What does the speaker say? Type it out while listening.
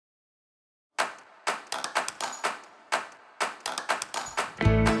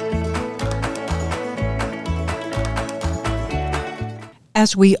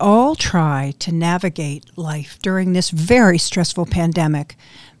As we all try to navigate life during this very stressful pandemic,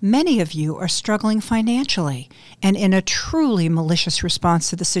 many of you are struggling financially, and in a truly malicious response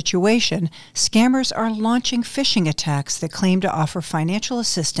to the situation, scammers are launching phishing attacks that claim to offer financial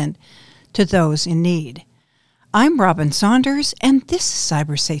assistance to those in need. I'm Robin Saunders, and this is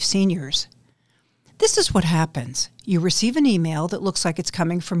CyberSafe Seniors. This is what happens. You receive an email that looks like it's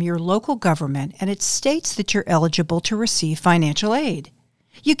coming from your local government, and it states that you're eligible to receive financial aid.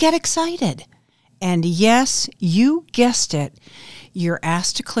 You get excited. And yes, you guessed it. You're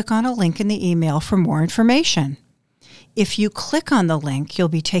asked to click on a link in the email for more information. If you click on the link, you'll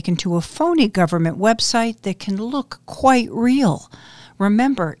be taken to a phony government website that can look quite real.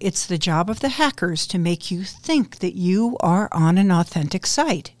 Remember, it's the job of the hackers to make you think that you are on an authentic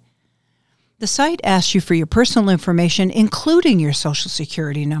site. The site asks you for your personal information, including your Social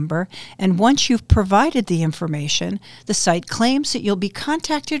Security number, and once you've provided the information, the site claims that you'll be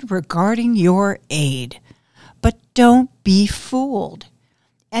contacted regarding your aid. But don't be fooled.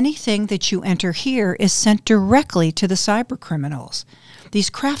 Anything that you enter here is sent directly to the cybercriminals.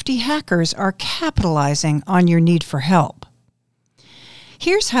 These crafty hackers are capitalizing on your need for help.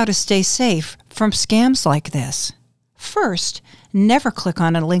 Here's how to stay safe from scams like this. First, never click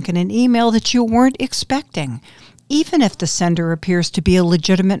on a link in an email that you weren't expecting. Even if the sender appears to be a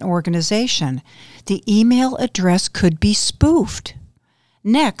legitimate organization, the email address could be spoofed.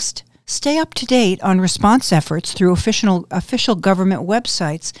 Next, stay up to date on response efforts through official government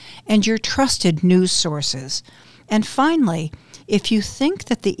websites and your trusted news sources. And finally, if you think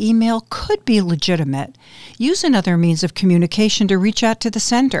that the email could be legitimate, use another means of communication to reach out to the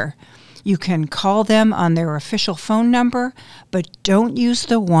sender. You can call them on their official phone number, but don't use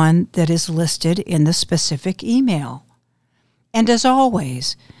the one that is listed in the specific email. And as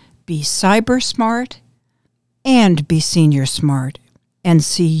always, be cyber smart and be senior smart, and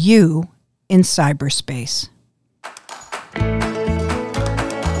see you in cyberspace.